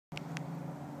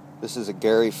This is a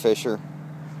Gary Fisher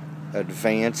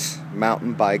Advance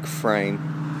mountain bike frame.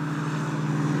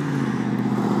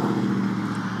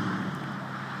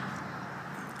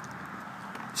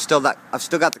 I've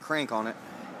still got the crank on it.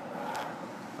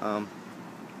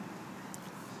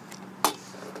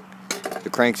 The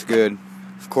crank's good.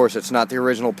 Of course, it's not the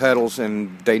original pedals,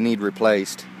 and they need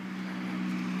replaced.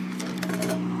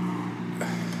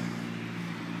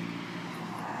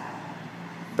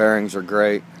 Bearings are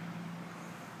great.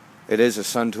 It is a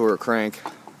Suntour crank.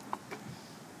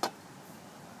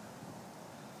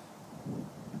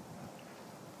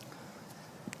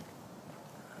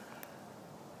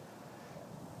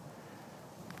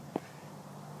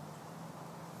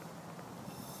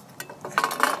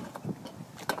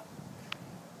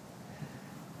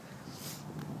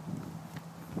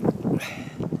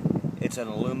 It's an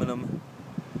aluminum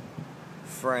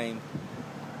frame.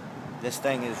 This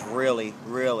thing is really,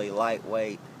 really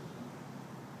lightweight.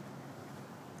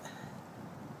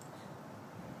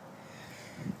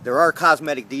 There are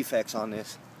cosmetic defects on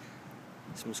this.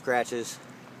 Some scratches.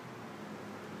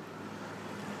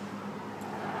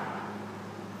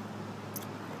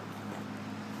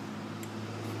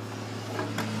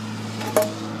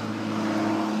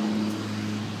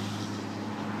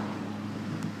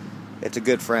 It's a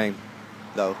good frame,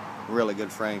 though. Really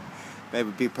good frame.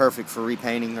 Maybe be perfect for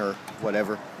repainting or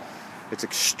whatever. It's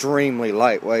extremely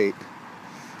lightweight.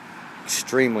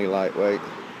 Extremely lightweight.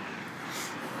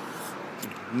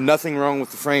 Nothing wrong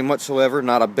with the frame whatsoever.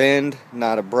 Not a bend,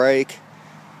 not a break.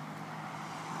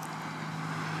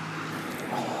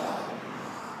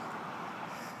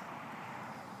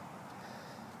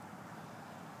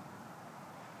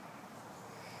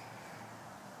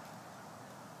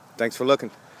 Thanks for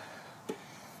looking.